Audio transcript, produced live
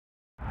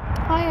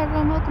Hi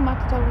everyone, welcome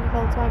back to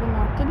Volkswagen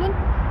North Dublin.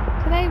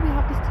 Today we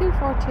have this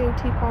 242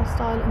 T-Cross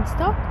style in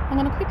stock. I'm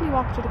going to quickly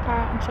walk through the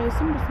car and show you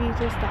some of the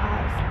features that it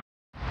has.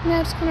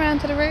 Now just come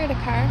around to the rear of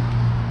the car,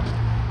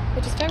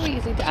 which is very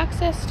easy to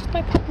access just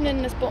by popping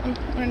in this button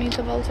underneath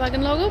the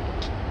Volkswagen logo.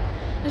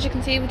 As you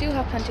can see, we do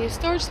have plenty of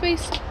storage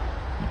space.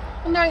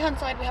 On the right hand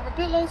side we have our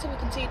boot light so we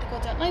can see the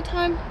goods at night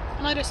time.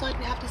 On either side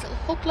we have these little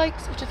hook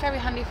lights, which are very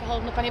handy for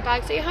holding up any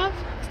bags that you have.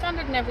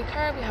 Standard in every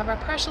car, we have our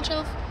parcel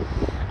shelf,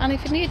 and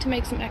if you need to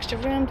make some extra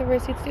room, the rear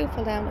seats do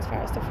fall down as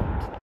far as the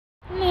front.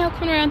 Now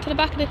coming around to the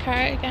back of the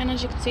car, again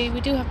as you can see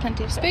we do have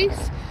plenty of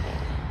space.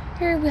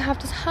 Here we have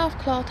this half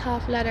cloth,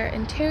 half leather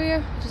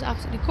interior, which is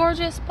absolutely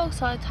gorgeous. Both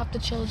sides have the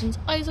children's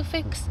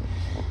ISOFIX.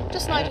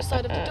 Just on either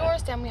side of the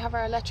doors then we have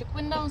our electric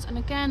windows, and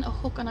again a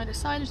hook on either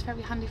side, which is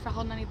very handy for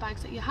holding any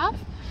bags that you have.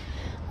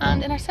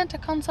 And in our centre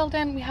console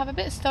then we have a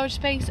bit of storage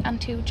space and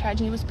 2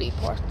 charging USB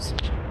ports.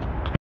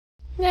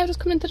 Now just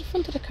coming into the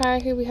front of the car,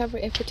 here we have our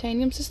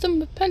infotainment system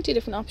with plenty of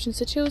different options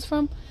to choose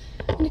from.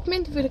 When you come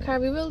in to view the car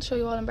we will show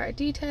you all in better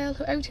detail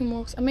how everything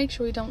works and make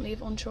sure you don't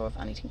leave unsure of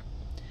anything.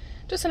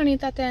 Just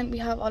underneath that then we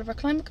have all of our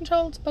climate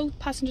controls. Both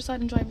passenger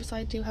side and driver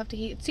side do have the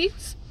heated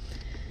seats.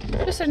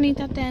 Just underneath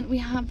that then we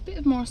have a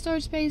bit more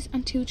storage space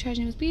and 2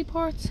 charging USB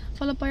ports,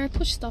 followed by our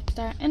push stop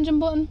start engine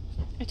button,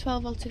 our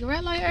 12-volt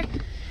cigarette lighter.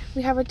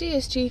 We have our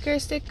DSG gear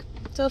stick,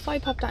 so if I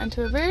pop that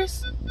into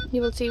reverse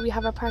you will see we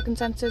have our parking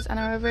sensors and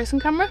our reversing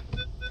camera.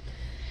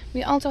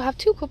 We also have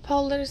 2 cup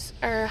holders,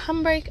 our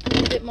handbrake,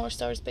 and a bit more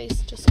storage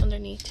space just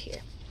underneath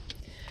here.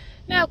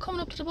 Now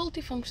coming up to the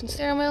multi-function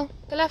steering wheel,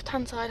 the left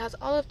hand side has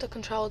all of the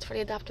controls for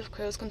the adaptive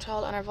cruise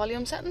control and our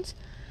volume settings.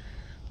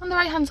 On the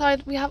right hand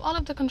side we have all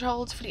of the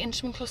controls for the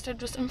instrument cluster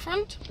just in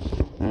front.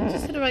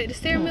 Just to the right of the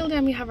steering wheel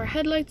then we have our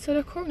headlights, so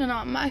they're current and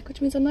automatic,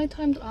 which means at night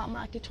time they'll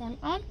automatically turn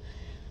on,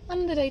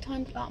 and in the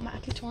daytime they'll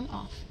automatically turn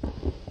off.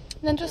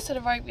 And then just to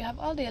the right we have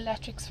all the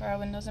electrics for our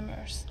windows and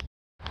mirrors.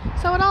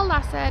 So with all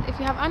that said, if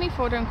you have any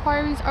further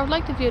inquiries or would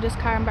like to view this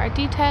car in better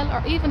detail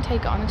or even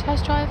take it on a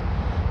test drive,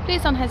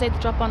 please don't hesitate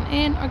to drop on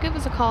in or give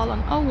us a call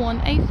on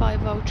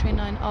 01850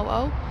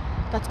 3900.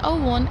 That's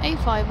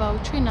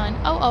 01850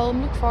 3900,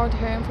 and look forward to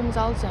hearing from you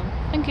all soon.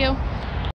 Thank you.